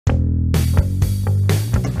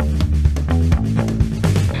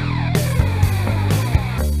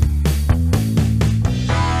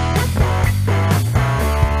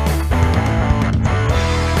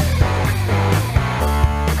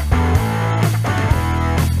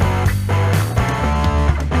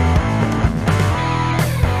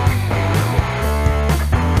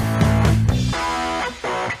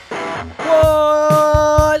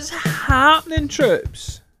Evening,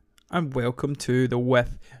 troops, and welcome to the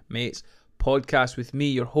With Mates podcast with me,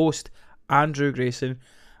 your host, Andrew Grayson.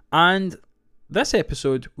 And this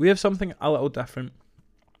episode, we have something a little different.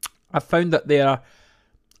 I've found that there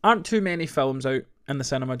aren't too many films out in the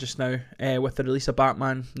cinema just now. With the release of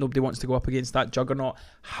Batman, nobody wants to go up against that juggernaut.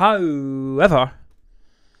 However,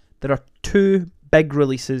 there are two big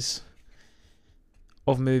releases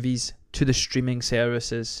of movies to the streaming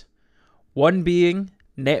services. One being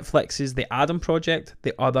Netflix's The Adam Project,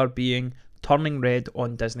 the other being Turning Red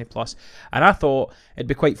on Disney+. And I thought it'd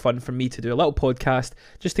be quite fun for me to do a little podcast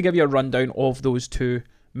just to give you a rundown of those two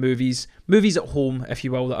movies at home, if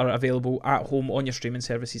you will, that are available at home on your streaming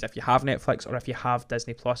services if you have Netflix or if you have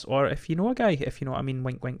Disney+, or if you know a guy, if you know what I mean,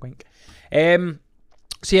 wink, wink, wink.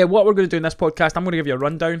 So yeah, what we're going to do in this podcast, I'm going to give you a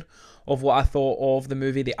rundown of what I thought of the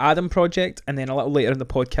movie The Adam Project, and then a little later in the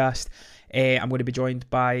podcast, I'm going to be joined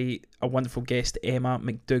by a wonderful guest, Emma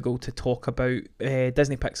McDougall, to talk about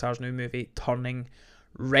Disney Pixar's new movie, Turning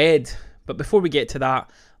Red. But before we get to that,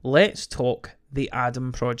 let's talk The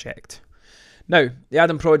Adam Project. Now, The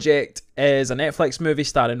Adam Project is a Netflix movie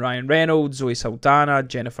starring Ryan Reynolds, Zoe Saldana,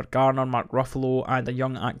 Jennifer Garner, Mark Ruffalo, and a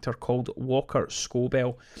young actor called Walker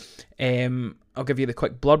Scobell. I'll give you the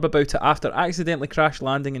quick blurb about it. After accidentally crash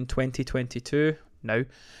landing in 2022,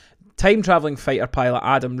 time-travelling fighter pilot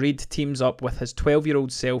Adam Reed teams up with his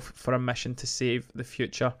 12-year-old self for a mission to save the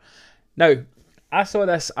future. Now, I saw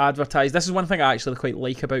this advertised. This is one thing I actually quite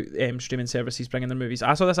like about streaming services bringing their movies.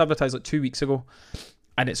 I saw this advertised like 2 weeks ago,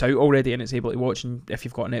 and it's out already and it's able to watch. And if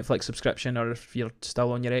you've got a Netflix subscription or if you're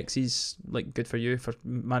still on your exes, like, good for you for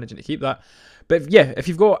managing to keep that. But yeah, if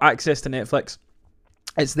you've got access to Netflix,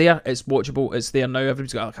 it's there, it's watchable, it's there now.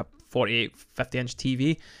 Everybody's got like a 48, 50-inch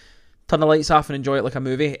TV. Turn the lights off and enjoy it like a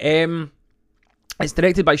movie. It's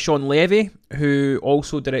directed by Shawn Levy, who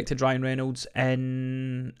also directed Ryan Reynolds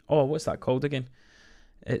in... Oh, what's that called again?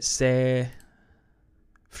 It's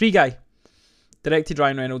Free Guy. Directed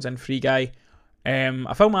Ryan Reynolds in Free Guy.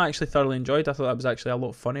 A film I actually thoroughly enjoyed. I thought that was actually a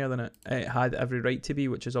lot funnier than it had every right to be,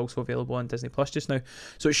 which is also available on Disney Plus just now.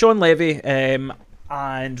 So it's Shawn Levy and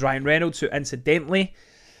Ryan Reynolds, who incidentally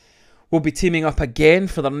will be teaming up again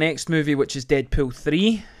for their next movie, which is Deadpool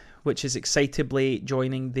 3, which is excitably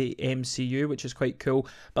joining the MCU, which is quite cool.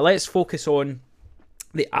 But let's focus on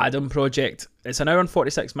The Adam Project. It's an hour and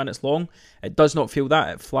 46 minutes long. It does not feel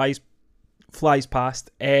that. It flies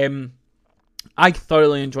past. I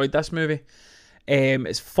thoroughly enjoyed this movie.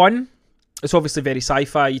 It's fun. It's obviously very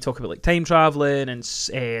sci-fi. You talk about like time traveling, and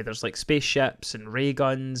there's like spaceships and ray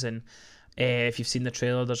guns, and if you've seen the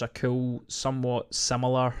trailer, there's a cool, somewhat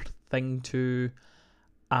similar thing to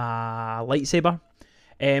a lightsaber.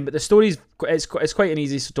 But the story's it's quite an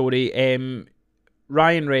easy story.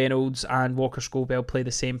 Ryan Reynolds and Walker Scobell play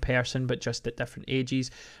the same person, but just at different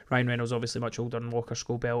ages. Ryan Reynolds obviously much older than Walker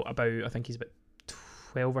Scobell, I think he's about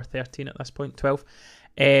 12 or 13 at this point, 12.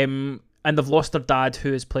 And they've lost their dad,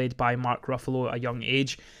 who is played by Mark Ruffalo, at a young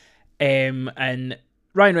age. And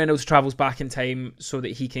Ryan Reynolds travels back in time so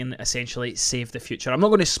that he can essentially save the future. I'm not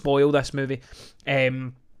going to spoil this movie.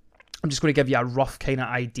 I'm just going to give you a rough kind of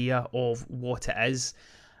idea of what it is.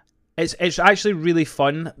 It's actually really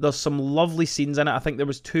fun. There's some lovely scenes in it. I think there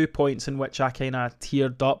was 2 points in which I kind of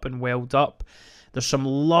teared up and welled up. There's some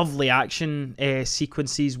lovely action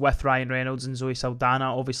sequences with Ryan Reynolds and Zoe Saldana,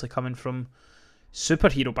 obviously coming from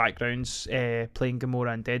superhero backgrounds, playing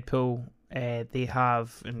Gamora and Deadpool. They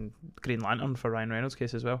have, and Green Lantern for Ryan Reynolds'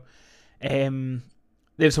 case as well. They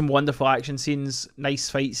have some wonderful action scenes, nice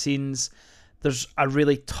fight scenes. There's a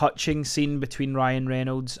really touching scene between Ryan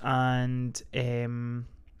Reynolds and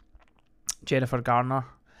Jennifer Garner.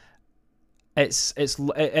 It's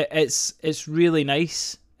really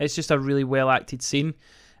nice. It's just a really well acted scene,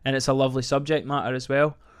 and it's a lovely subject matter as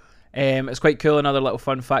well. It's quite cool. Another little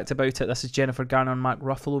fun fact about it: this is Jennifer Garner and Mark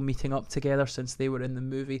Ruffalo meeting up together since they were in the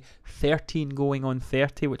movie 13 going on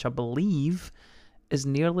 30, which I believe is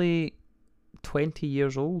nearly 20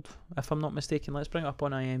 years old, if I'm not mistaken. Let's bring it up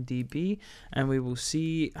on IMDb and we will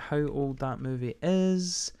see how old that movie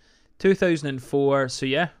is. 2004, so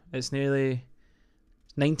yeah, it's nearly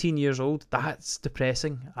 19 years old. That's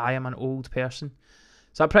depressing. I am an old person.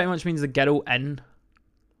 So that pretty much means the girl in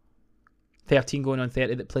 13 going on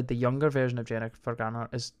 30 that played the younger version of Jennifer Garner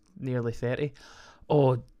is nearly 30.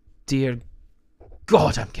 Oh dear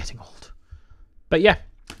God, I'm getting old. But yeah,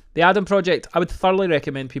 The Adam Project, I would thoroughly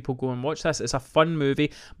recommend people go and watch this. It's a fun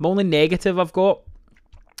movie. My only negative I've got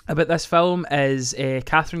about this film is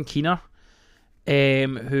Catherine Keener,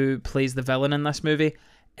 who plays the villain in this movie,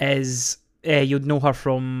 is you'd know her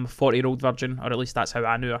from 40-Year-Old Virgin, or at least that's how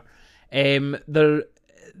I knew her.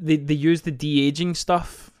 They use the de-aging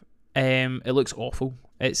stuff It looks awful.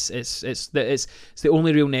 It's the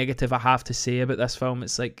only real negative I have to say about this film.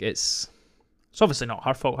 It's obviously not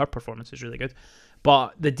her fault. Her performance is really good,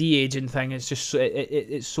 but the de-aging thing is just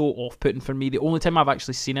it's so off-putting for me. The only time I've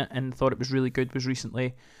actually seen it and thought it was really good was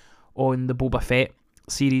recently on the Boba Fett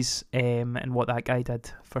series, and what that guy did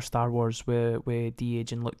for Star Wars with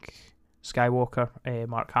de-aging Luke Skywalker,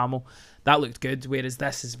 Mark Hamill. That looked good, whereas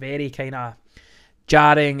this is very kind of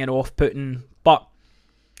jarring and off-putting. But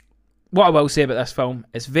what I will say about this film,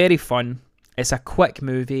 it's very fun. It's a quick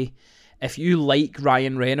movie. If you like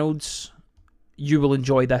Ryan Reynolds, you will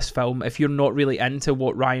enjoy this film. If you're not really into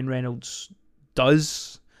what Ryan Reynolds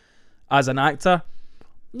does as an actor,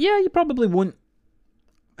 yeah, you probably won't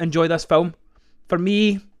enjoy this film. For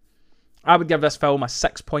me, I would give this film a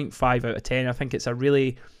 6.5 out of 10. I think it's a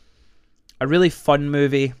really fun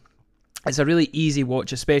movie. It's a really easy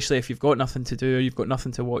watch, especially if you've got nothing to do or you've got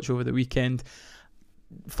nothing to watch over the weekend.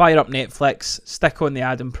 Fire up Netflix, stick on The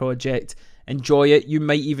Adam Project, enjoy it. You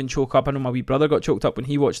might even choke up. I know my wee brother got choked up when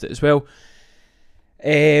he watched it as well.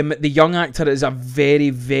 The young actor is a very,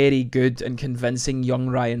 very good and convincing young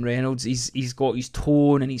Ryan Reynolds. He's got his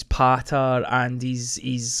tone and his patter and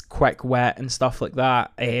his quick wit and stuff like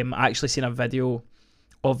that. I actually seen a video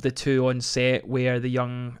of the two on set where the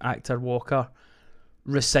young actor Walker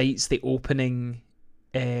recites the opening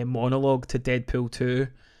monologue to Deadpool 2.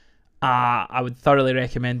 I would thoroughly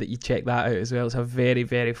recommend that you check that out as well. It's a very,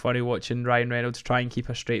 very funny watching Ryan Reynolds try and keep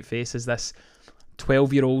a straight face as this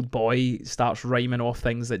 12-year-old boy starts rhyming off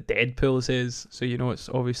things that Deadpool says, so you know it's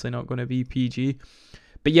obviously not going to be PG.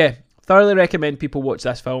 But yeah, thoroughly recommend people watch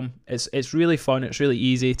this film. It's really fun. It's really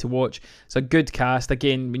easy to watch. It's a good cast.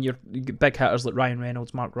 Again, when you get big hitters like Ryan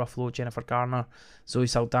Reynolds, Mark Ruffalo, Jennifer Garner, Zoe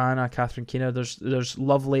Saldana, Catherine Keener. There's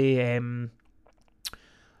lovely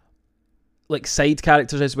like side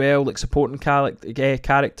characters as well, like supporting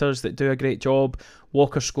characters that do a great job.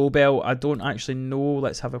 Walker Scobell, I don't actually know.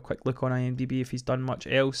 Let's have a quick look on IMDb if he's done much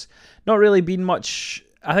else. Not really been much.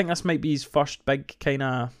 I think this might be his first big kind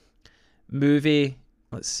of movie.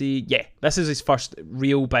 Let's see. Yeah, this is his first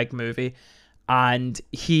real big movie, and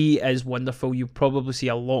he is wonderful. You probably see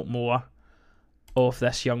a lot more of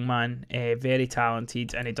this young man. Very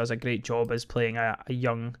talented, and he does a great job as playing a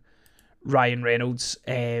young Ryan Reynolds.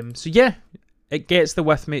 So yeah, it gets the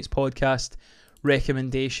With Mates podcast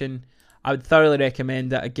recommendation. I would thoroughly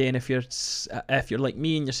recommend it. Again, if you're like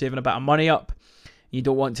me and you're saving a bit of money up, you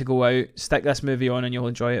don't want to go out, stick this movie on and you'll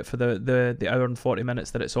enjoy it for the hour and 40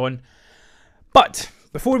 minutes that it's on. But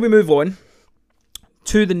before we move on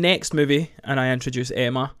to the next movie and I introduce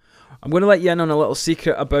Emma, I'm going to let you in on a little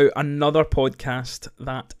secret about another podcast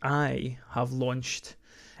that I have launched.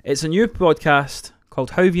 It's a new podcast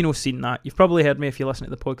called How Have You No Seen That? You've probably heard me, if you listen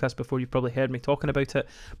to the podcast before, you've probably heard me talking about it.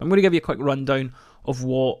 But I'm going to give you a quick rundown of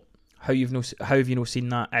what How Have You No Seen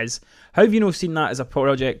That is. How Have You No Seen That is a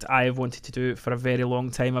project I have wanted to do for a very long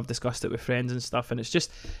time. I've discussed it with friends and stuff, and it's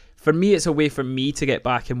just, for me, it's a way for me to get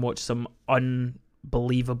back and watch some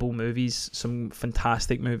unbelievable movies, some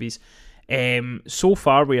fantastic movies. So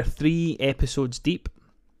far, we are 3 episodes deep.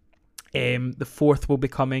 The 4th will be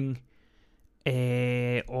coming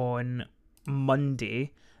on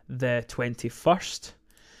Monday, the 21st.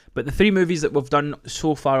 But the 3 movies that we've done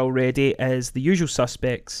so far already is The Usual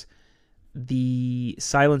Suspects, The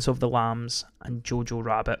Silence of the Lambs, and Jojo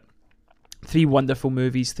Rabbit. 3 wonderful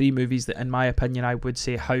movies, 3 movies that, in my opinion, I would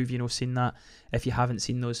say, how have you not seen that if you haven't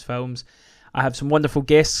seen those films? I have some wonderful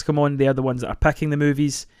guests come on. They're the ones that are picking the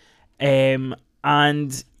movies. And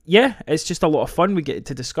yeah, it's just a lot of fun. We get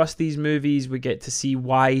to discuss these movies. We get to see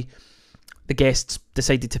why the guests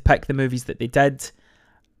decided to pick the movies that they did.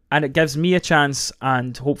 And it gives me a chance,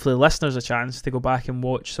 and hopefully listeners a chance, to go back and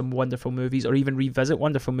watch some wonderful movies, or even revisit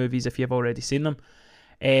wonderful movies if you've already seen them.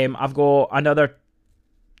 I've got another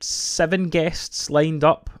 7 guests lined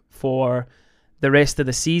up for the rest of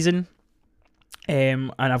the season.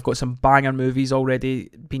 And I've got some banger movies already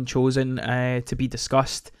been chosen to be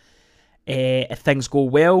discussed. If things go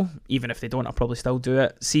well, even if they don't, I'll probably still do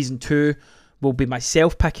it. Season 2 will be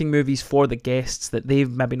myself picking movies for the guests that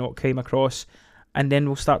they've maybe not came across, and then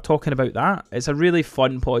we'll start talking about that. It's a really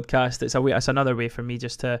fun podcast. It's another way for me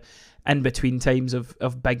just to, in between times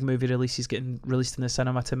of big movie releases getting released in the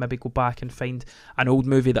cinema, to maybe go back and find an old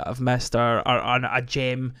movie that I've missed, or a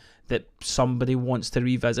gem that somebody wants to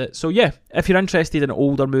revisit. So yeah, if you're interested in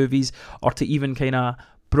older movies, or to even kind of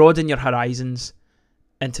broaden your horizons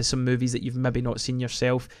into some movies that you've maybe not seen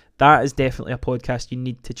yourself, that is definitely a podcast you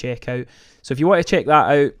need to check out. So if you want to check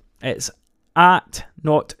that out, it's at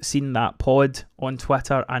Not Seen That Pod on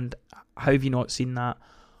Twitter, and How Have You Not Seen That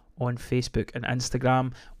on Facebook and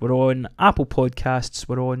Instagram. We're on Apple Podcasts.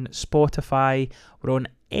 We're on Spotify. We're on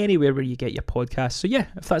anywhere where you get your podcasts. So yeah,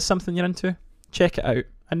 if that's something you're into, check it out.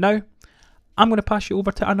 And now, I'm going to pass you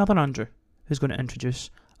over to another Andrew, who's going to introduce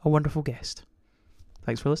a wonderful guest.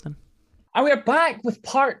 Thanks for listening. And we're back with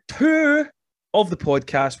part 2 of the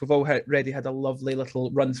podcast. We've already had a lovely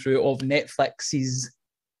little run through of Netflix's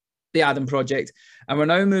The Adam Project, and we're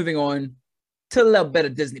now moving on to a little bit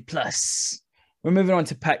of Disney Plus. We're moving on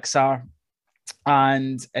to Pixar,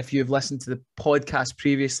 and if you've listened to the podcast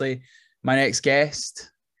previously, my next guest,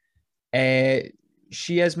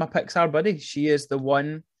 she is my Pixar buddy. She is the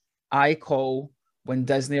one I call when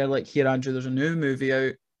Disney are like, "Here, Andrew, there's a new movie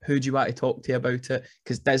out. Who do you want to talk to about it?"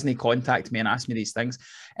 Because Disney contact me and ask me these things.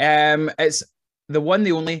 It's the one,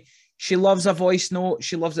 the only. She loves a voice note.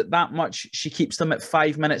 She loves it that much. She keeps them at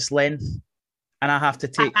 5 minutes length. And I have to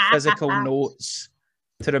take physical notes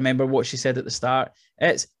to remember what she said at the start.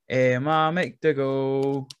 It's Emma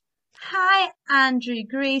McDougall. Hi, Andrew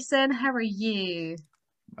Grayson. How are you?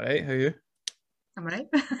 All right, how are you? I'm all right.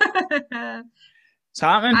 What's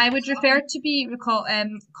happening? I would refer to be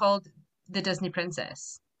called the Disney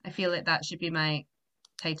Princess. I feel like that should be my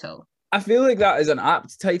title. I feel like that is an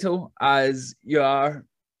apt title, as you are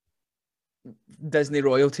Disney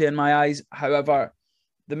royalty in my eyes. However,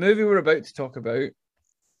 the movie we're about to talk about,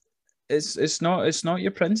 it's not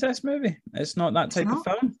your princess movie. It's not that type of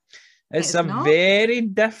film. It's a very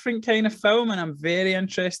different kind of film, and I'm very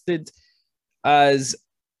interested as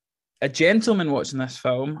a gentleman watching this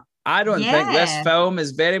film. I don't think this film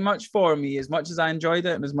is very much for me, as much as I enjoyed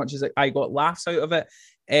it and as much as I got laughs out of it.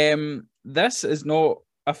 This is not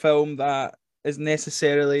a film that is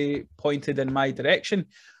necessarily pointed in my direction.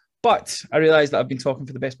 But I realise that I've been talking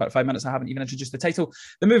for the best part of 5 minutes. I haven't even introduced the title.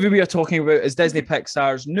 The movie we are talking about is Disney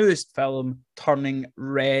Pixar's newest film, Turning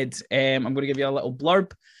Red. I'm going to give you a little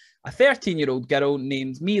blurb. A 13-year-old girl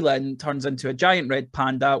named Meilin turns into a giant red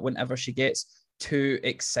panda whenever she gets too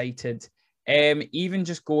excited. Even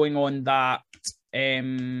just going on that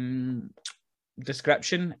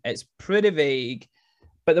description, it's pretty vague.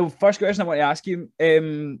 But the first question I want to ask you,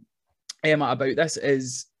 Emma, about this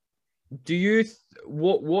is, do you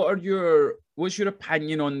what's your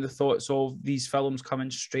opinion on the thoughts of these films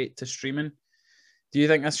coming straight to streaming? Do you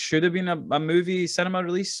think this should have been a movie cinema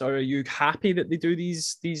release, or are you happy that they do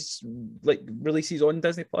these like releases on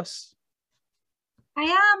Disney Plus?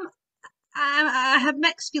 I have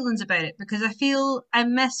mixed feelings about it because I feel I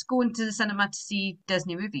miss going to the cinema to see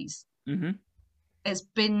Disney movies. Mm-hmm. It's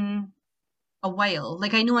been a while.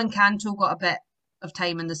 Like, I know Encanto got a bit of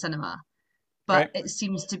time in the cinema, but It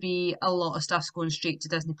seems to be a lot of stuff's going straight to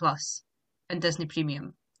Disney Plus and Disney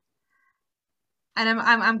Premium, and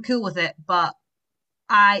I'm cool with it. But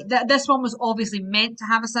this one was obviously meant to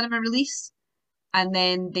have a cinema release, and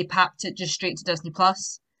then they packed it just straight to Disney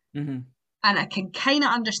Plus, mm-hmm. and I can kind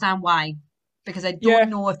of understand why, because I don't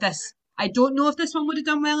know if this one would have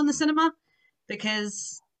done well in the cinema,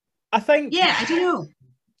 because I think I don't know.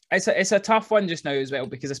 It's a tough one just now as well,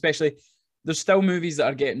 because especially, there's still movies that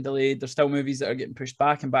are getting delayed. There's still movies that are getting pushed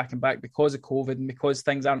back and back and back because of COVID and because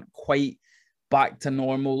things aren't quite back to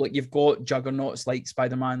normal. Like, you've got juggernauts like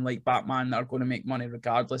Spider-Man, like Batman, that are going to make money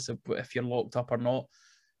regardless of if you're locked up or not.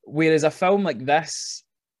 Whereas a film like this,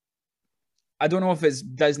 I don't know if it's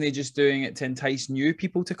Disney just doing it to entice new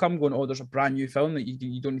people to come, going, oh, there's a brand new film that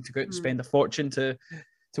you don't need to go out and spend a fortune to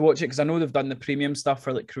watch it. Because I know they've done the premium stuff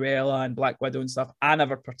for like Cruella and Black Widow and stuff. I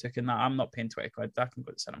never partook in that. I'm not paying 20 quid. I can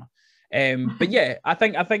go to the cinema. But yeah, I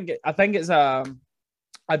think it's I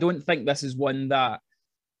don't think this is one that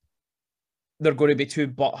they're going to be too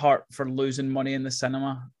butthurt for losing money in the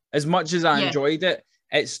cinema. As much as I enjoyed it,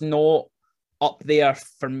 it's not up there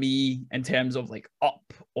for me in terms of like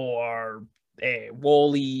Up or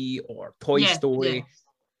WALL-E or Toy Story. Yeah.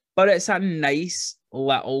 But it's a nice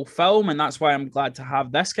little film, and that's why I'm glad to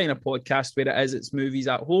have this kind of podcast where it's movies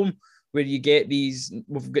at home, where you get these.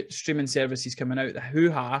 We've got streaming services coming out, the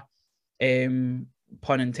hoo-ha.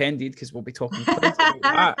 Pun intended, because we'll be talking about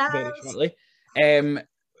that very shortly.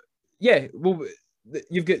 Well,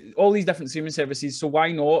 you've got all these different streaming services, so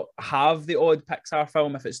why not have the odd Pixar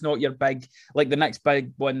film if it's not your big, like the next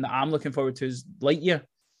big one that I'm looking forward to is Lightyear.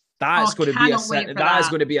 That's going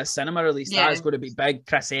to be a cinema release. Yeah. That is going to be big.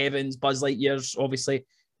 Chris Evans, Buzz Lightyear's obviously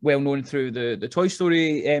well known through the Toy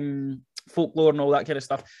Story folklore and all that kind of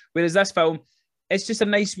stuff. Whereas this film, it's just a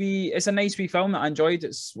nice wee film that I enjoyed.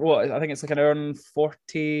 It's I think it's like an hour and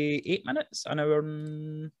 48 minutes. It's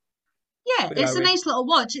a nice little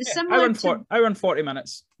watch. It's similar hour and 40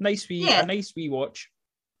 minutes. A nice wee watch.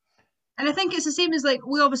 And I think it's the same as like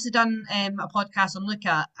we obviously done a podcast on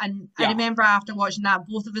Luca, and I Yeah, remember after watching that,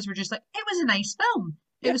 both of us were just like, it was a nice film.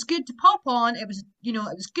 It yeah. was good to pop on. It was, it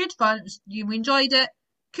was good fun. We enjoyed it.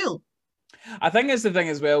 Cool. I think it's the thing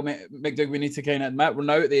as well, McDoug. We need to kind of admit we're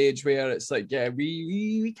now at the age where it's like, yeah,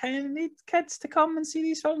 we kind of need kids to come and see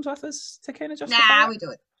these films with us to kind of justify. Nah, we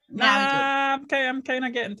do it. Nah, we do it. I'm kind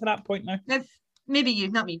of getting to that point now. Maybe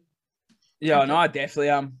you, not me. Yeah, Okay. no, I definitely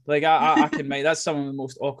am. Like, I can make that's some of the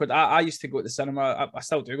most awkward. I used to go to the cinema. I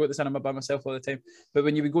still do go to the cinema by myself all the time. But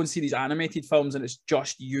when you would go and see these animated films and it's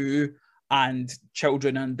just you and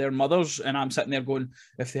children and their mothers, and I'm sitting there going,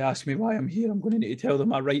 if they ask me why I'm here, I'm going to need to tell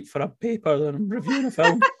them I write for a paper that I'm reviewing a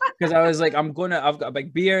film. Because I was like, I've got a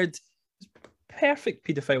big beard. Perfect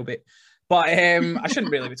paedophile bait. But I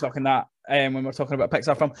shouldn't really be talking that when we're talking about a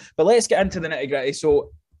Pixar film. But let's get into the nitty gritty. So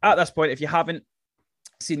at this point, if you haven't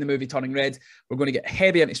seen the movie Turning Red, we're going to get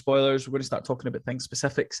heavy into spoilers. We're going to start talking about things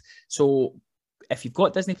specifics. So if you've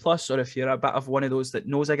got Disney Plus, or if you're a bit of one of those that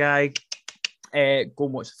knows a guy, go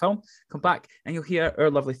and watch the film, come back, and you'll hear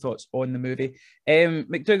our lovely thoughts on the movie.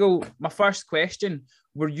 McDougall, my first question,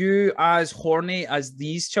 were you as horny as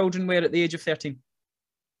these children were at the age of 13?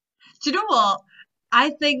 Do you know what?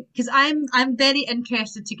 I think, because I'm very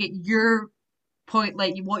interested to get your point,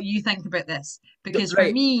 like what you think about this. Because Right.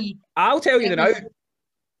 for me, I'll tell you now.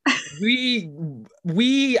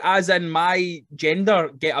 We as in my gender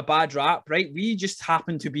get a bad rap, right? We just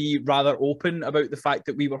happen to be rather open about the fact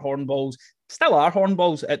that we were hornballs, still are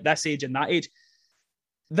hornballs at this age and that age.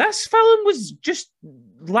 This film was just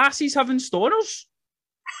lassies having stoners.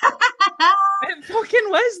 It fucking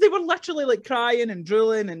was. They were literally like crying and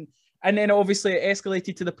drooling, and then obviously it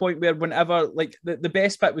escalated to the point where whenever, like, the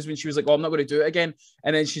best bit was when she was like, oh, I'm not going to do it again,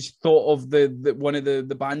 and then she thought of the one of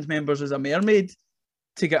the band members as a mermaid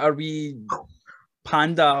to get a wee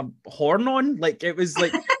panda horn on. Like, it was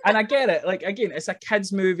like, and I get it, like, again, it's a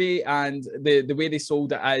kids movie, and the way they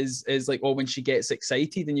sold it is like, oh, when she gets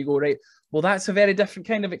excited, and you go, right, well, that's a very different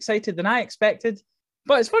kind of excited than I expected,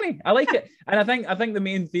 but it's funny. I like it. And I think the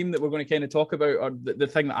main theme that we're going to kind of talk about, or the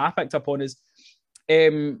thing that I picked up on, is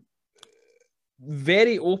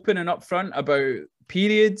very open and upfront about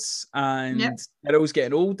periods and girls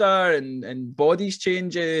getting older and bodies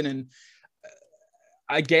changing, and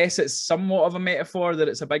I guess it's somewhat of a metaphor that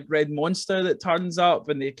it's a big red monster that turns up,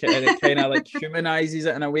 and it kind of like humanizes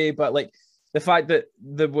it in a way. But like the fact that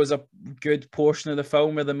there was a good portion of the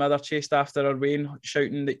film where the mother chased after her Wayne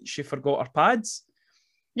shouting that she forgot her pads.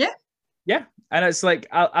 Yeah. And it's like,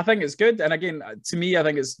 I think it's good. And again, to me, I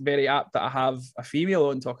think it's very apt that I have a female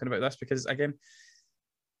on talking about this, because again,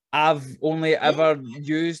 I've only ever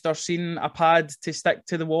used or seen a pad to stick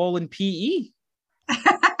to the wall in PE.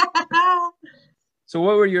 So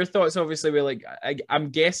what were your thoughts? Obviously, we're like,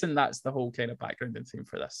 I'm guessing that's the whole kind of background and theme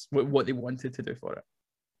for this, what they wanted to do for it.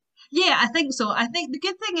 Yeah, I think so. I think the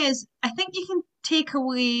good thing is, I think you can take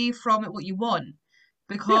away from it what you want,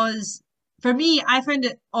 because for me, I found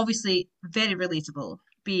it obviously very relatable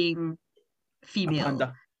being female. A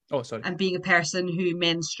panda. Oh, sorry. And being a person who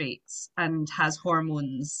menstruates and has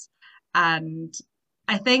hormones. And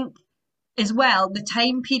I think as well, the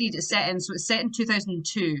time period it's set in, so it's set in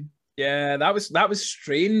 2002. Yeah, that was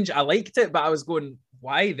strange. I liked it, but I was going,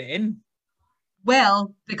 why then?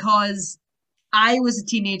 Well, because I was a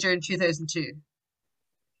teenager in 2002.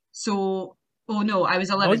 So, oh no, I was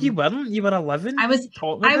 11. Oh, you weren't? You were 11? I was a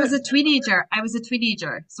teenager. I was a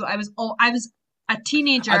teenager. So I was a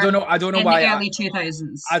teenager. I don't know why in the early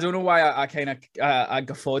 2000s. I don't know why I kind of I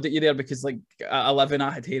guffawed at you there, because like at 11 I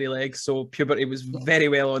had hairy legs, so puberty was very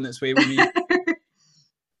well on its way with me.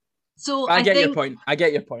 So I get your point.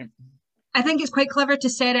 I think it's quite clever to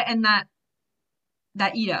set it in that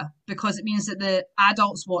era, because it means that the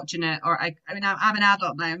adults watching it, or I'm an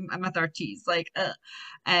adult now. I'm in my 30s. Like,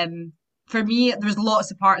 for me, there's lots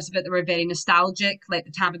of parts of it that were very nostalgic, like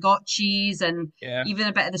the Tamagotchis, and even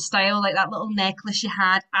a bit of the style, like that little necklace you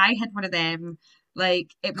had. I had one of them. Like,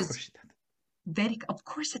 it was of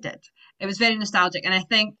course it did. It was very nostalgic, and I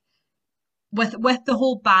think with the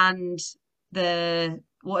whole band,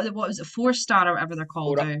 what was it, 4-Star or whatever they're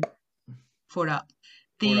called now.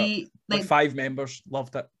 4UP. With 5 members,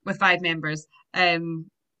 loved it. With 5 members.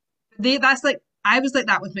 That's like, I was like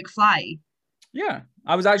that with McFly. Yeah.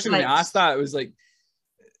 I was actually going to ask that. It was like,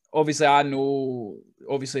 obviously I know,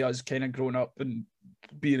 I was kind of growing up and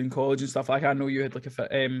being in college and stuff, like I know you had like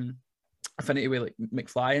affinity with like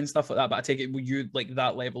McFly and stuff like that, but I take it, were you like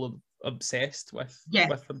that level of obsessed with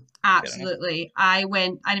them? Absolutely. I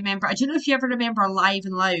remember, I don't know if you ever remember Live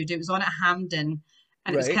and Loud. It was on at Hampden,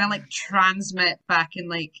 and it was kind of like Transmit back in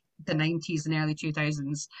like the 90s and early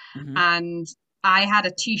 2000s. Mm-hmm. And I had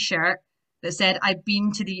a T-shirt that said, "I've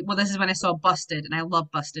been to the." Well, this is when I saw Busted, and I love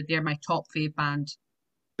Busted. They're my top fave band.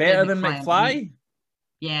 Better than McFly. I mean, McFly?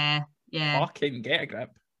 yeah, yeah, Fucking get a grip.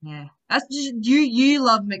 yeah. That's just, you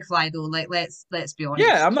love McFly though. Like, let's be Yeah, I'm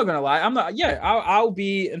honest. not gonna lie. I'm not. Yeah, I'll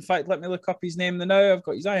be. In fact, let me look up his name now. I've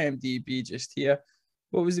got his IMDb just here.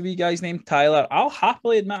 What was the wee guy's name? Tyler. I'll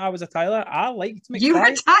happily admit I was a Tyler. I liked You were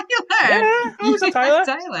McFly. Yeah, Tyler. I You was a were Tyler.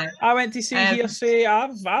 Tyler. I went to see Um, Hearsay.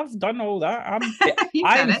 I've done all that. you did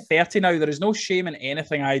I'm it. 30 now. There is no shame in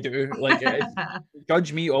anything I do. Like,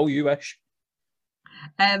 judge me all you wish.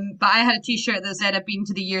 But I had a T-shirt that said, "I've been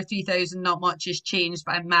to the year 3000. Not much has changed,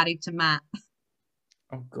 but I'm married to Matt."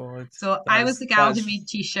 Oh God, So I was that's the gal who that's. made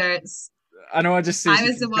T-shirts. I know I just says I you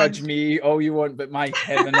was the can one. judge me all you want, but my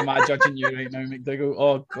heaven, am I judging you right now, McDougall?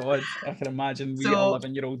 Oh God, I can imagine we So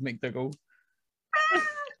 11-year-old McDougall.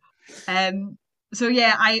 um, so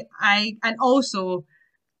yeah, and also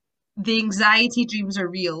the anxiety dreams are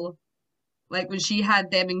real. Like when she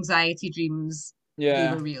had them anxiety dreams, they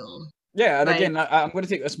Yeah. were real. Yeah, and Like, again, I'm going to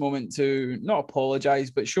take this moment to not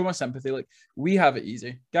apologize, but show my sympathy. Like we have it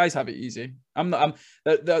easy, guys have it easy. I'm not.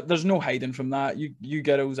 There's no hiding from that. You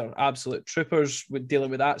girls are absolute troopers with dealing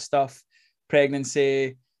with that stuff,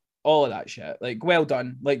 pregnancy, all of that shit. Like, well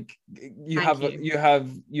done. Like thank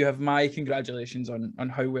you. you have my congratulations on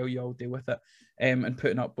how well you all deal with it, and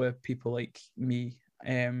putting up with people like me.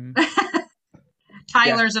 Yeah,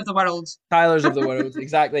 Tylers of the world. Tylers of the world,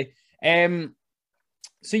 exactly.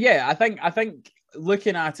 So yeah, I think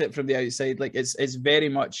looking at it from the outside, like it's very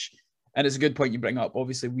much, and it's a good point you bring up.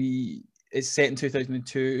 Obviously, it's set in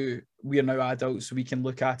 2002. We are now adults, so we can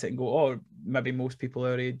look at it and go, oh, maybe most people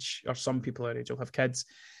our age or some people our age will have kids,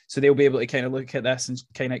 so they'll be able to kind of look at this and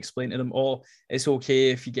kind of explain to them, oh, it's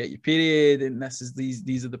okay if you get your period, and this is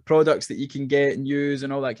these are the products that you can get and use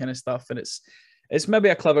and all that kind of stuff, and it's maybe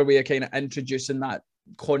a clever way of kind of introducing that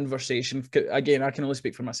conversation. Again, I can only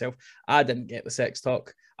speak for myself. I didn't get the sex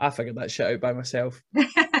talk. I figured that shit out by myself.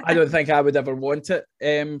 I don't think I would ever want it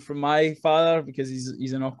from my father because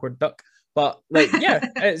he's an awkward duck. But like, yeah,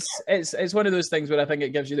 it's one of those things where I think it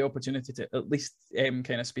gives you the opportunity to at least kind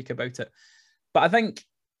of speak about it. But I think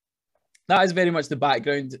that is very much the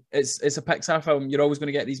background. It's a Pixar film. You're always going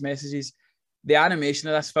to get these messages. The animation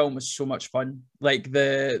of this film was so much fun. Like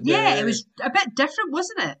Yeah, it was a bit different,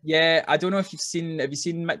 wasn't it? yeah, I don't know if have you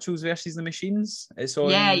seen Mitchell's versus the Machines? It's Yeah,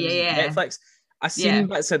 on yeah, Netflix. I yeah, seen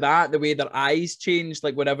bits of that, the way their eyes changed,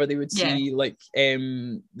 like whenever they would yeah, see like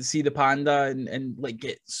see the panda and like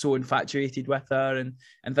get so infatuated with her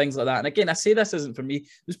and things like that. And again, I say this isn't for me.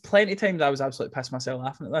 There's plenty of times I was absolutely pissed myself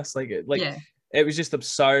laughing at this. yeah. It was just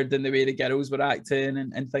absurd in the way the girls were acting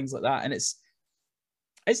and things like that. And it's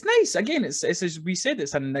nice. Again, it's as we said,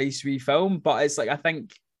 it's a nice wee film, but it's like I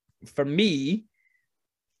think for me,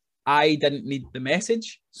 I didn't need the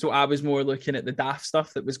message, so I was more looking at the daft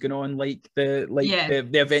stuff that was going on, like Yeah.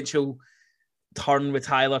 the eventual turn with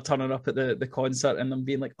Tyler turning up at the concert and them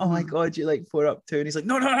being like, "Oh my Mhm. god, you like 4 Up 2," and he's like,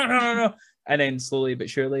 "No, no, no, no, no, no," and then slowly but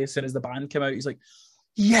surely, as soon as the band came out, he's like,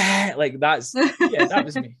 "Yeah," like that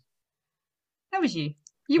was me. That was you.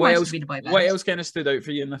 You What wanted to else? be the boy What band. else kind of stood out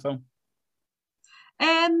for you in the film?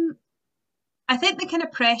 Um, I think the kind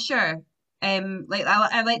of pressure, like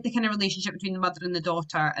I like the kind of relationship between the mother and the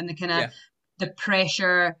daughter, and the kind of Yeah. the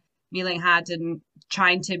pressure Meiling had in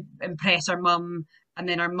trying to impress her mum, and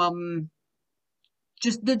then her mum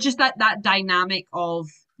just that dynamic of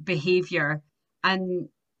behavior, and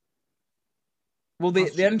Well, oh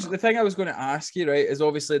shoot, the thing I was going to ask you, right, is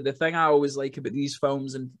obviously the thing I always like about these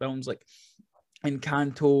films and films like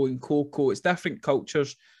Encanto and Coco, it's different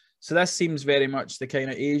cultures. So this seems very much the kind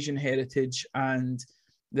of Asian heritage, and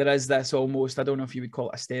there is this almost, I don't know if you would call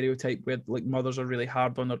it a stereotype, where like mothers are really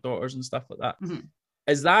hard on their daughters and stuff like that. Mhm.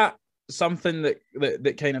 Is that something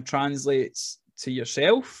that kind of translates to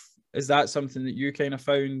yourself? Is that something that you kind of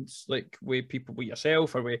found like with people with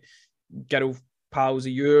yourself or with girl pals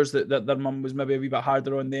of yours that their mum was maybe a wee bit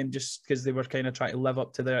harder on them just because they were kind of trying to live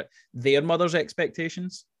up to their mother's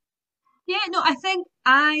expectations? Yeah, no, I think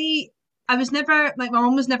I was never like my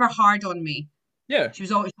mum was never hard on me. Yeah, She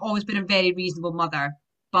was always been a very reasonable mother,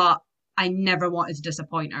 but I never wanted to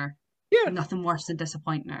disappoint her. yeah. Nothing worse than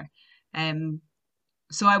disappointing her. Um,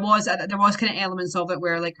 so there was kind of elements of it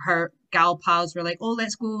where like her gal pals were like, "Oh,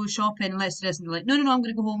 let's go shopping, let's do this," and they're like, "No, no, no, I'm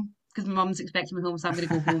gonna go home because my mum's expecting me home, so I'm gonna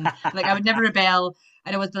go home." Like I would never rebel,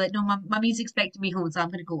 and I would be like, "No, mummy's expecting me home, so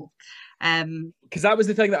I'm gonna go." Um, Because that was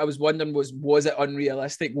the thing that I was wondering was it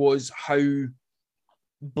unrealistic? Was how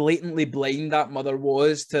blatantly blind that mother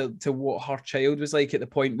was to what her child was like at the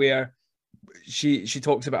point where she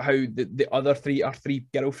talks about how the other three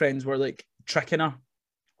girlfriends were like tricking her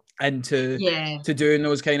into to doing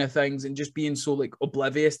those kind of things, and just being so like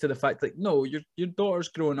oblivious to the fact like, no, your daughter's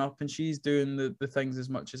growing up and she's doing the things as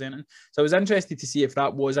much as anything. So I was interested to see if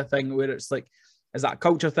that was a thing where it's like, is that a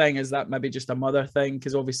culture thing? Is that maybe just a mother thing?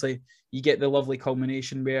 Because obviously you get the lovely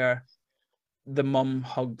culmination where the mum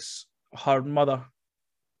hugs her mother,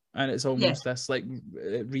 and it's almost this like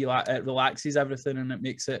it relaxes everything, and it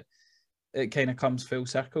makes it kind of comes full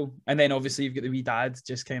circle. And then obviously you've got the wee dad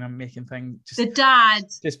just kind of making things. The dad.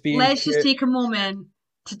 Just being. Let's just take a moment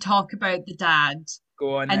to talk about the dad.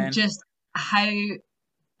 Go on, and then. Just how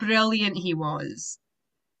brilliant he was.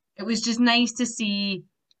 It was just nice to see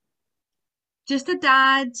just a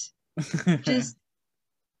dad, just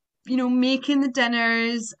making the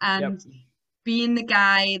dinners and being the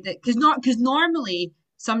guy that because normally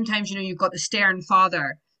sometimes you've got the stern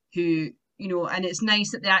father who. And it's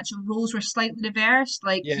nice that the actual roles were slightly reversed.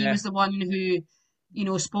 Like he was the one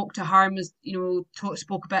who, spoke to her,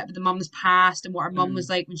 spoke a bit about the mum's past and what her mum was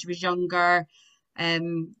like when she was younger.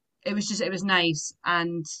 It was nice,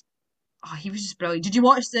 and he was just brilliant. Did you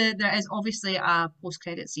watch there is obviously a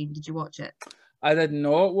post-credit scene. Did you watch it? I did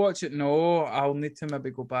not watch it. No, I'll need to maybe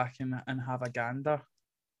go back and have a gander.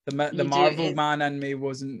 The Marvel man in me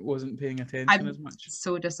wasn't paying attention as much.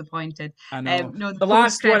 So disappointed. I know. No, the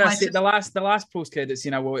last one the last post credit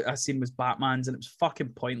scene I seen was Batman's, and it was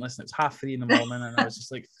fucking pointless. And it was 3:30 in the morning, and I was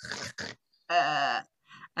just like.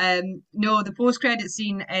 No, the post credit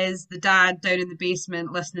scene is the dad down in the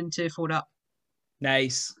basement listening to 4Up.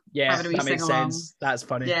 Nice. Yeah, that makes sense. That's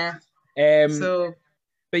funny. Yeah.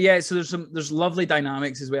 But yeah, so there's lovely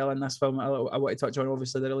dynamics as well in this film. I want to touch on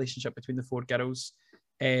obviously the relationship between the four girls.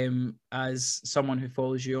 As someone who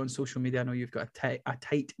follows you on social media, I know you've got a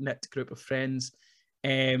tight-knit group of friends.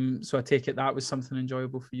 So I take it that was something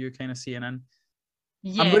enjoyable for you, kind of seeing in.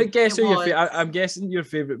 Yeah, I'm going to guess I'm guessing your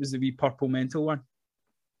favourite was the wee purple mental one.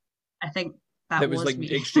 I think that was like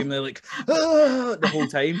me. Extremely like the whole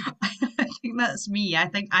time. I think that's me. I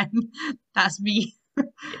think that's me.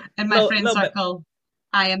 In my friend circle, bit.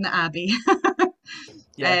 I am the Abby.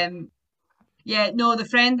 Yeah, no, the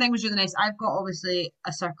friend thing was really nice. I've got obviously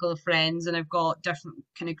a circle of friends, and I've got different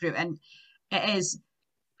kind of group, and it is,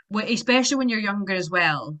 especially when you're younger as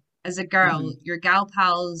well. As a girl, your gal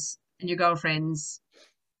pals and your girlfriends,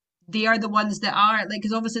 they are the ones that are like,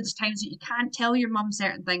 because obviously there's times that you can't tell your mum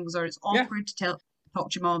certain things, or it's awkward to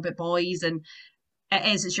talk to your mum about boys, and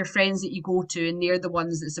it's your friends that you go to, and they're the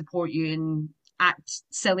ones that support you and act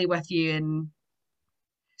silly with you and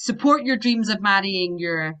support your dreams of marrying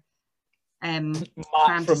your Matt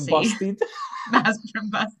from Busted. Matt from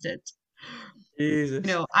Busted. Jesus.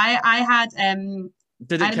 No, I had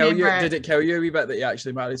Did it kill you a wee bit that you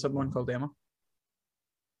actually married someone called Emma?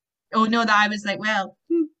 Oh no, that I was like, well,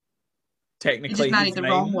 technically you just married the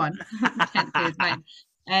wrong one. Technically it's mine.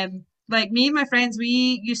 Like me and my friends,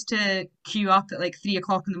 we used to queue up at like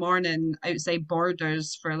 3:00 in the morning outside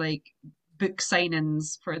Borders for like book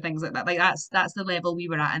signings for things like that. Like that's the level we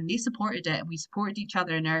were at, and they supported it, and we supported each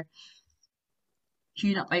other in our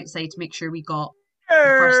queuing up outside to make sure we got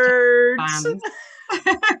the first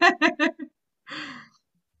band.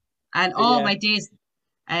 And my days,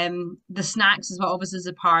 the snacks as well. Obviously, is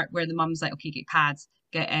the part where the mum's like, okay, get pads,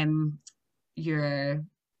 get your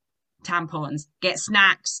tampons, get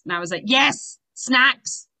snacks, and I was like, yes,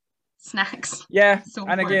 snacks. Yeah, so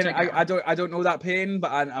and again, I don't know that pain,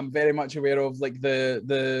 but I'm very much aware of like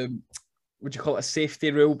the what do you call it, a safety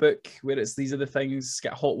rule book, where it's these are the things,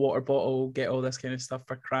 get a hot water bottle, get all this kind of stuff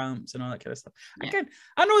for cramps and all that kind of stuff. Yeah. Again,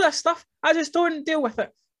 I know this stuff, I just don't deal with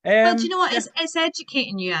it. Well, do you know what? It's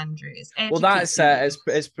educating you, Andrew. Well, that's it.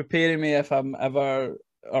 It's preparing me if I'm ever,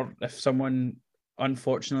 or if someone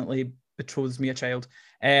unfortunately betroths me a child.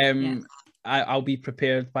 I'll be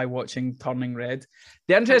prepared by watching Turning Red.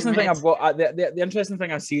 The interesting thing I've got, the interesting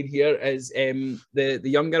thing I've seen here is the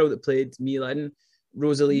young girl that played Mei-Lin,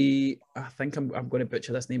 Rosalie. I think I'm going to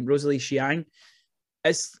butcher this name. Rosalie Chiang.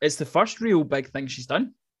 It's the first real big thing she's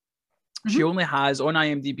done. She only has on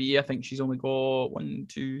IMDb, I think she's only got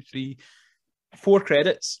 4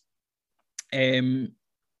 credits.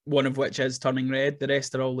 One of which is Turning Red. The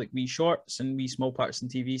rest are all like wee shorts and wee small parts in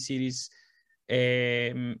TV series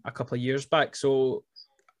a couple of years back. So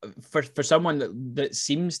for someone that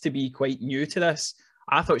seems to be quite new to this,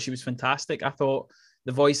 I thought she was fantastic. I thought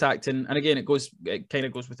the voice acting, and again, it kind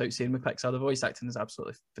of goes without saying with Pixar, the voice acting is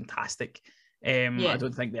absolutely fantastic. I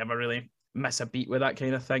don't think they ever really miss a beat with that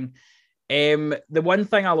kind of thing. The one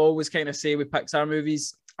thing I'll always kind of say with Pixar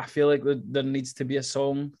movies, I feel like there needs to be a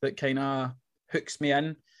song that kind of hooks me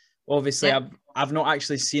in. Obviously, I've not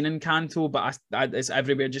actually seen Encanto, but it's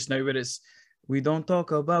everywhere just now, where it's we don't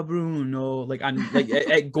talk about Bruno. Like, and like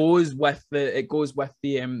it goes with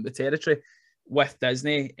the territory with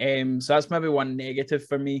Disney. So that's maybe one negative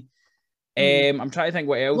for me. I'm trying to think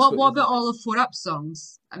what else. What about all of 4UP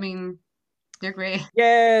songs? I mean, they're great.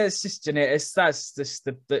 Yeah, it's just genetics. That's just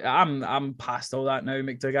I'm past all that now,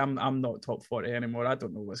 McDoug. I'm not top 40 anymore. I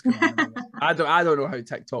don't know what's going on anymore. I don't know how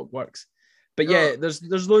TikTok works. But yeah,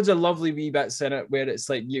 there's loads of lovely wee bits in it where it's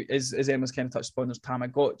like you as Emma's kind of touched upon. There's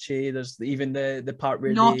Tamagotchi. There's even the part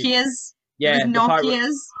where Nokias.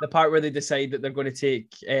 The part where they decide that they're going to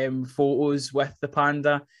take photos with the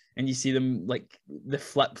panda, and you see them like the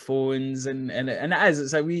flip phones, and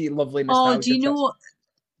it's a wee lovely nostalgia. Oh, do you know what?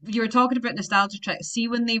 You were talking about nostalgia tricks. See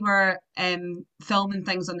when they were filming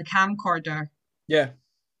things on the camcorder? Yeah.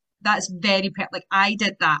 That's very like I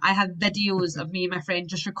did that. I have videos of me and my friend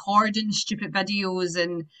just recording stupid videos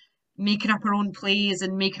and making up our own plays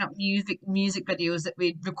and making up music videos that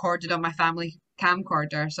we recorded on my family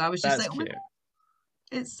camcorder. So I was just That's like,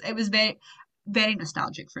 cute. It was very, very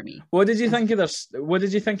nostalgic for me. What did you think of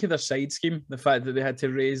their side scheme? The fact that they had to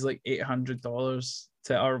raise like $800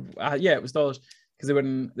 it was dollars, because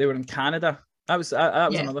they were in Canada. That was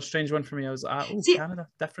another strange one for me. I was like, See, Canada,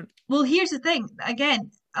 different. Well, here's the thing.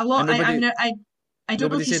 Again, a lot. I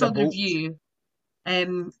don't know if you saw the review.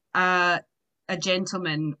 A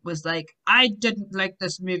gentleman was like, I didn't like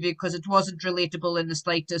this movie because it wasn't relatable in the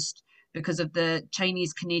slightest because of the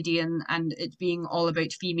Chinese Canadian and it being all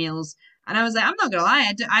about females. And I was like, I'm not gonna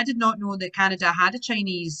lie, I did not know that Canada had a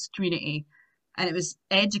Chinese community, and it was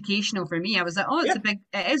educational for me. I was like, oh, it's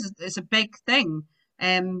a big thing.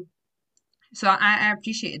 So I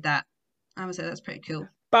appreciated that. I would say that's pretty cool.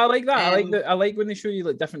 But I like that. I like when they show you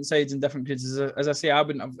like different sides and different places. As I say, I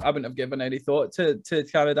wouldn't have given any thought to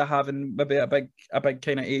Canada having maybe a big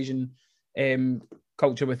kind of Asian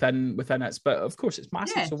culture within it. But of course, it's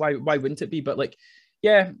massive. Yeah. So why wouldn't it be? But like,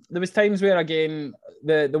 yeah, there was times where again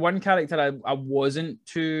the one character I wasn't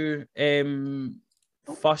too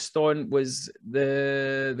fussed on was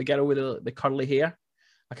the girl with the curly hair.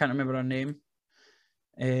 I can't remember her name.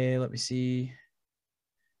 Let me see.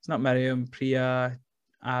 It's not Miriam, Priya,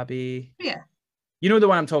 Abby. Yeah. You know the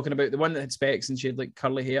one I'm talking about, the one that had specs and she had like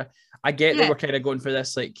curly hair. I get that we're kind of going for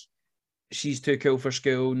this, like, she's too cool for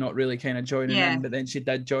school, not really kind of joining in, but then she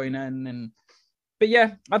did join in. But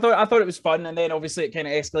yeah, I thought it was fun. And then obviously it kind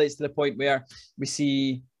of escalates to the point where we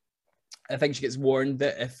see, I think she gets warned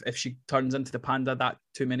that if she turns into the panda that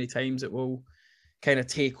too many times, it will kind of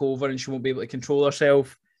take over and she won't be able to control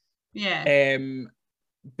herself. Yeah.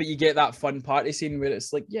 But you get that fun party scene where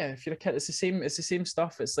it's like, yeah, if you're a kid, it's the same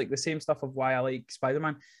stuff. It's like the same stuff of why I like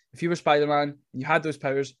Spider-Man. If you were Spider-Man and you had those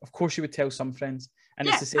powers, of course you would tell some friends. And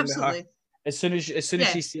it's the same with her. As soon as she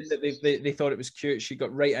seen that they thought it was cute, she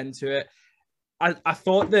got right into it. I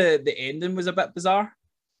thought the ending was a bit bizarre,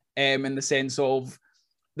 in the sense of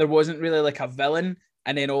there wasn't really like a villain,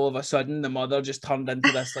 and then all of a sudden the mother just turned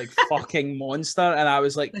into this like fucking monster, and I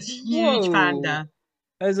was like, this huge panda.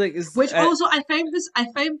 I was like, which also I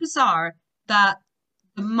found bizarre that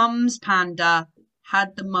the mum's panda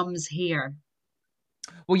had the mum's hair.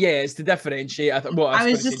 Well, yeah, it's to differentiate.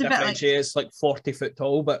 It's like 40 foot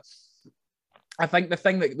tall, but I think the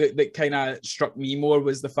thing that kind of struck me more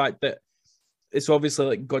was the fact that it's obviously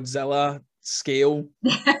like Godzilla scale.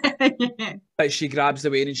 But she grabs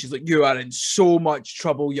the way and she's like, "You are in so much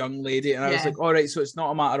trouble, young lady." And I was like, all right, so it's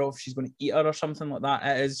not a matter of she's going to eat her or something like that.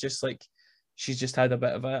 It is just like she's just had a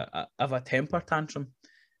bit of a temper tantrum.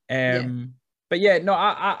 But yeah, no,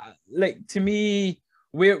 I like, to me,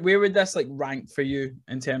 where would this like rank for you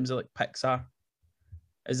in terms of like Pixar?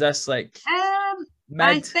 Is this like mid,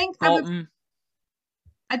 I think bottom?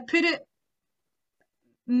 I'd put it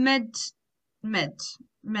mid.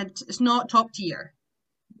 It's not top tier,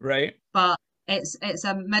 right? But it's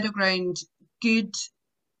a middle ground. Good.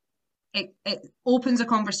 It opens a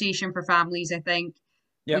conversation for families, I think.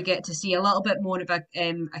 Yep. We get to see a little bit more of a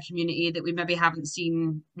community that we maybe haven't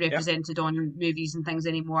seen represented on movies and things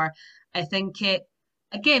anymore. I think it,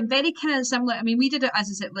 again, very kind of similar. I mean, we did it, as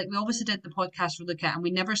I said, like we obviously did the podcast for Luca, and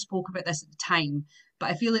we never spoke about this at the time.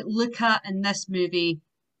 But I feel like Luca in this movie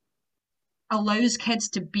allows kids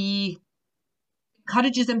to be,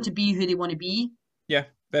 encourages them to be who they want to be. Yeah,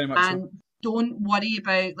 very much. And don't worry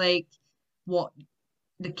about like what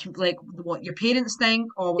your parents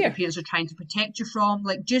think or what your parents are trying to protect you from.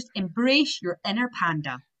 Like, just embrace your inner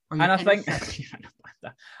panda. And I think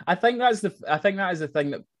that is the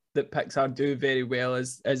thing that Pixar do very well,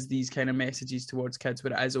 is these kind of messages towards kids,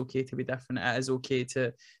 where it is okay to be different. It is okay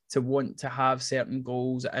to want to have certain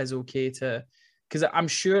goals. It is okay to, because I'm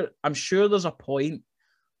sure there's a point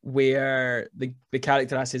where the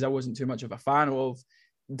character I says I wasn't too much of a fan of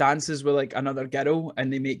dances with like another girl,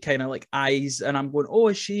 and they make kind of like eyes, and I'm going, oh,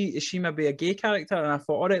 is she maybe a gay character? And I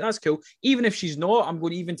thought, all right, that's cool. Even if she's not, I'm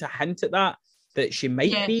going even to hint at that she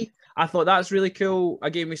might be. I thought that's really cool.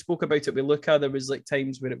 Again, we spoke about it with Luca. There was like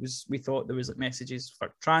times where we thought there was like messages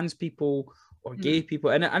for trans people or gay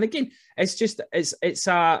people, and again, it's just it's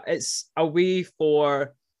a way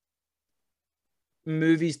for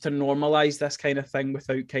movies to normalize this kind of thing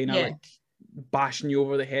without kind of like bashing you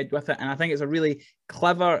over the head with it. And I think it's a really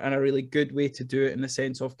clever and a really good way to do it, in the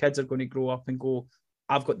sense of kids are going to grow up and go,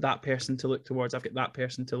 I've got that person to look towards, I've got that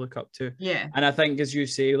person to look up to. And I think, as you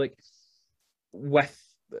say, like with,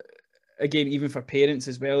 again, even for parents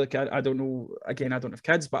as well, like I don't know, again, I don't have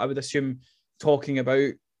kids, but I would assume talking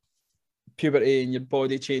about puberty and your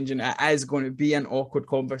body changing, it is going to be an awkward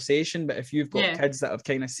conversation. But if you've got kids that have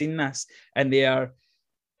kind of seen this, and they are,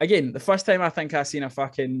 again, the first time I think I seen a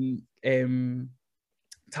fucking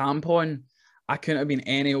tampon, I couldn't have been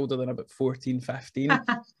any older than about 14, 15.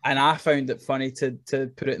 And I found it funny to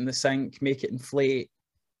put it in the sink, make it inflate.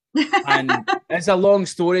 And it's a long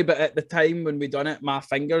story, but at the time when we done it, my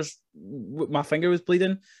finger was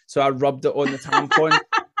bleeding. So I rubbed it on the tampon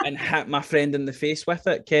and hit my friend in the face with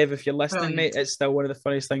it. Kev, if you're listening, mate, it's still one of the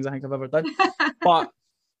funniest things I think I've ever done. But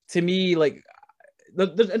to me, like,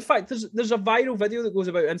 in fact, there's a viral video that goes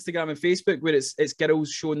about Instagram and Facebook where it's girls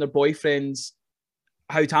showing their boyfriends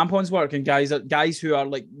how tampons work, and guys who are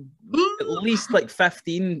like at least like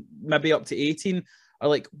 15, maybe up to 18, are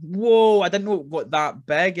like, whoa, I didn't know it got that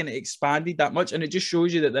big and it expanded that much. And it just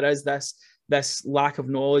shows you that there is this lack of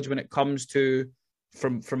knowledge when it comes to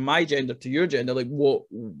from my gender to your gender, like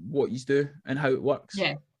what you do and how it works.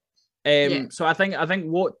 So I think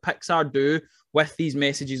what Pixar do with these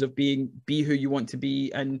messages of be who you want to be,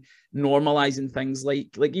 and normalizing things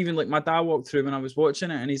like even like my dad walked through when I was watching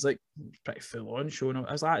it, and he's like pretty full on showing up.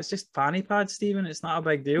 I was like, it's just fanny pads, Stephen. It's not a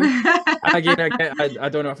big deal. Again, I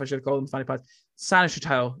don't know if I should call them fanny pads. Sanitary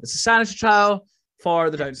towel. It's a sanitary towel for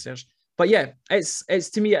the downstairs. But yeah, it's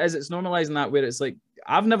to me it's normalizing that, where it's like,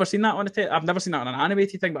 I've never seen that on I've never seen that on an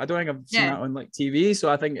animated thing, but I don't think I've seen that on like TV. So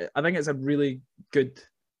I think it's a really good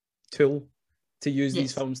tool to use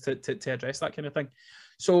these films to address that kind of thing.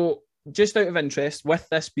 So just out of interest, with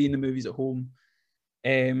this being the Movies at Home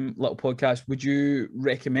little podcast, would you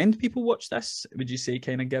recommend people watch this? Would you say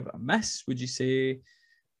kind of give it a miss? Would you say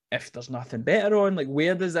if there's nothing better on, like,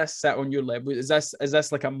 where does this sit on your level? Is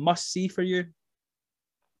this like a must see for you?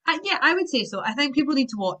 Yeah, I would say so. I think people need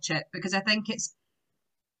to watch it because I think it's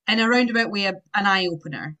in a roundabout way an eye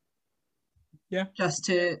opener. Yeah. Just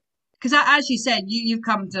to, because as you said, you've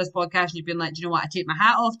come to this podcast and you've been like, do you know what? I take my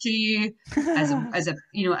hat off to you as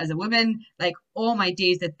a woman. Like, all my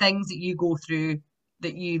days, the things that you go through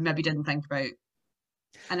that you maybe didn't think about.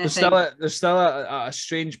 And there's still a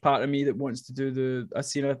strange part of me that wants to do I've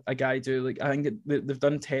seen a guy do, like, I think they've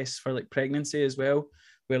done tests for like pregnancy as well,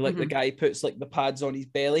 where like the guy puts like the pads on his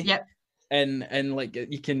belly. Yep. And like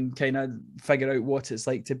you can kind of figure out what it's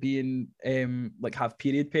like to be in like have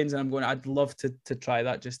period pains, and I'm going, I'd love to try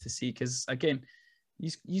that just to see, because again,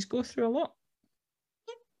 you go through a lot.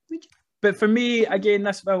 But for me, again,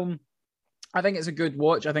 this film, I think it's a good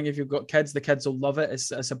watch. I think if you've got kids, the kids will love it.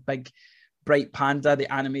 It's a big bright panda.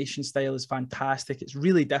 The animation style is fantastic. It's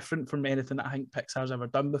really different from anything that I think Pixar's ever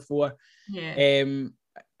done before. And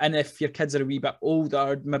if your kids are a wee bit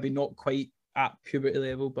older, maybe not quite at puberty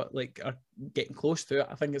level, but like are getting close to it,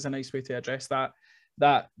 I think it's a nice way to address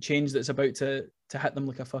that change that's about to hit them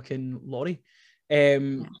like a fucking lorry.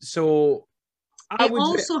 So it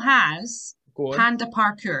also has panda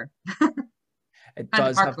parkour. It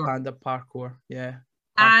does have panda parkour, yeah.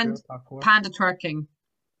 And panda twerking.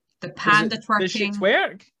 The panda twerking. Does she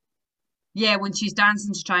twerk? Yeah, when she's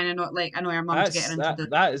dancing to try and not like annoy her mum to get her into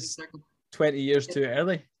that is 20 years too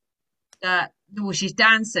early. No, she's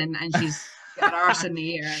dancing and she's got her arse in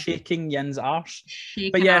the air. Shaking Yin's arse.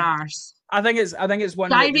 Shaking her arse. I think it's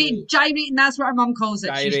one gyrating, that's what her mum calls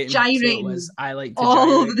it. She's gyrating. I like to all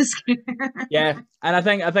gyrate. over the screen. Yeah. And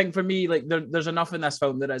I think for me, like there's enough in this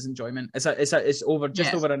film that is enjoyment. It's over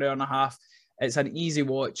just over an hour and a half. It's an easy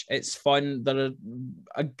watch. It's fun. There are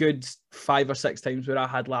a good 5 or 6 times where I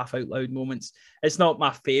had laugh out loud moments. It's not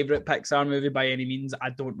my favourite Pixar movie by any means.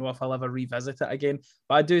 I don't know if I'll ever revisit it again,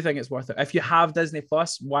 but I do think it's worth it. If you have Disney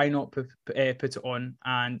Plus, why not put it on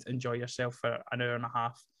and enjoy yourself for an hour and a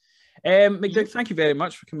half? McDoug, thank you very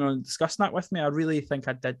much for coming on and discussing that with me. I really think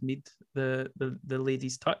I did need the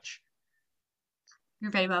lady's touch.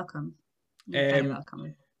 You're very welcome. You're very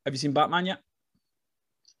welcome. Have you seen Batman yet?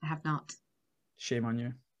 I have not. Shame on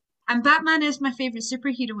you. And Batman is my favourite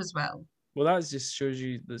superhero as well. Well, that just shows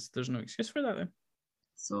you there's no excuse for that then.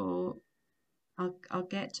 So I'll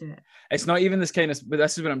get to it. It's not even this kind of, but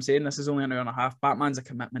this is what I'm saying. This is only an hour and a half. Batman's a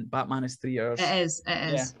commitment. Batman is 3 hours. It is.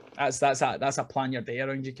 Yeah, that's a plan your day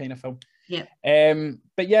around you kind of film. Yeah.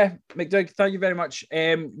 But yeah, McDoug, thank you very much.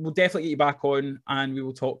 We'll definitely get you back on, and we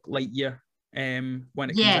will talk Lightyear when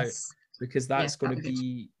it comes out, because that's going to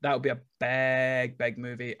be that'll be a big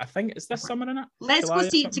movie. I think it's this summer, innit? Let's go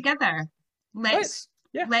see it together. Let's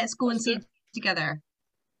go and see it together.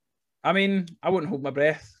 I mean, I wouldn't hold my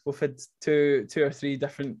breath. We've had two or three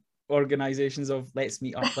different organizations of let's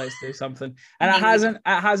meet up, let's do something, and it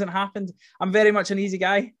hasn't happened. I'm very much an easy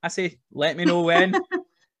guy. I say, let me know when,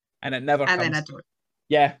 and it never comes. And then I don't.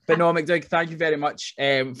 Yeah, but no, McDoug, thank you very much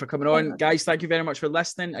for coming on. Guys, thank you very much for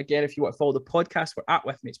listening. Again, if you want to follow the podcast, we're at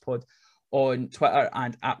WithMatesPod on Twitter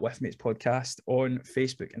and at WithMatesPodcast on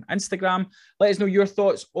Facebook and Instagram. Let us know your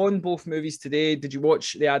thoughts on both movies today. Did you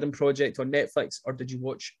watch The Adam Project on Netflix, or did you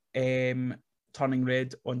watch Turning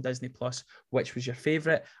Red on Disney Plus? Which was your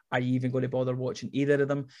favourite? Are you even going to bother watching either of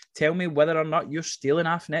them? Tell me whether or not you're stealing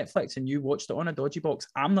off Netflix and you watched it on a dodgy box.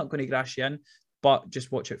 I'm not going to grash you in, but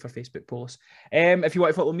just watch it for Facebook posts. If you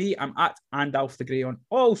want to follow me, I'm at @AndAlfTheGrey on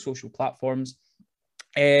all social platforms.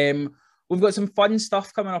 We've got some fun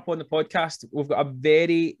stuff coming up on the podcast. We've got a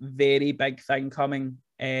very, very big thing coming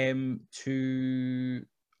to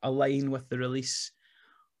align with the release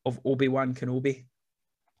of Obi-Wan Kenobi.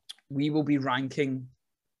 We will be ranking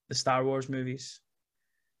the Star Wars movies.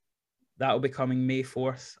 That will be coming May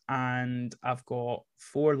 4th, and I've got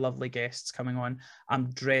 4 lovely guests coming on. I'm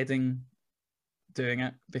dreading doing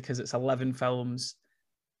it because it's 11 films.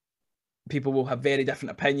 People will have very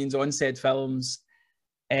different opinions on said films.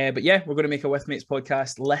 But yeah, we're going to make a With Mates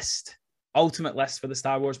podcast list, ultimate list for the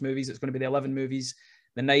Star Wars movies. It's going to be the 11 movies,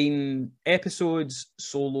 the 9 episodes,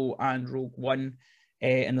 Solo and Rogue One,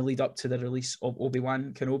 in the lead up to the release of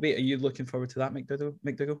Obi-Wan Kenobi. Are you looking forward to that,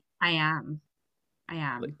 McDougall? I am.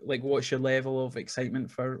 Like, what's your level of excitement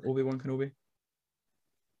for Obi-Wan Kenobi?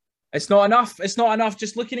 It's not enough. It's not enough.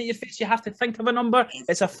 Just looking at your face, you have to think of a number.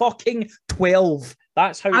 It's a fucking 12.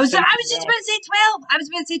 That's how. I was just about to say 12. I was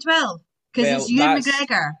about to say 12 because it's Ewan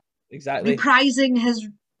McGregor, exactly, reprising his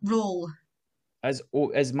role as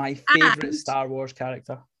my favorite Star Wars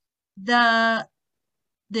character. The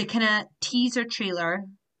kind of teaser trailer,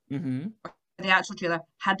 the actual trailer,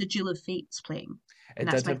 had the Duel of Fates playing. And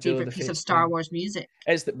that's my favorite piece of Star Wars music.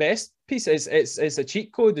 It's the best piece. It's a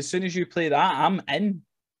cheat code. As soon as you play that, I'm in.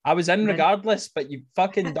 I was in regardless, but you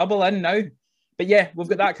fucking double in now. But yeah, we've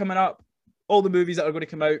got that coming up. All the movies that are going to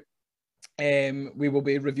come out. We will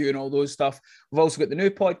be reviewing all those stuff. We've also got the new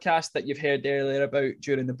podcast that you've heard earlier about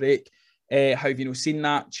during the break. How have you seen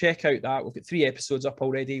that? Check out that. We've got 3 episodes up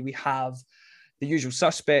already. We have The Usual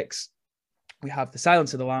Suspects. We have The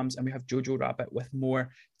Silence of the Lambs, and we have Jojo Rabbit with more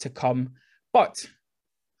to come. But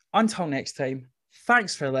until next time,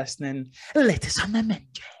 thanks for listening. Let us on the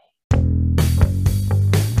Minji.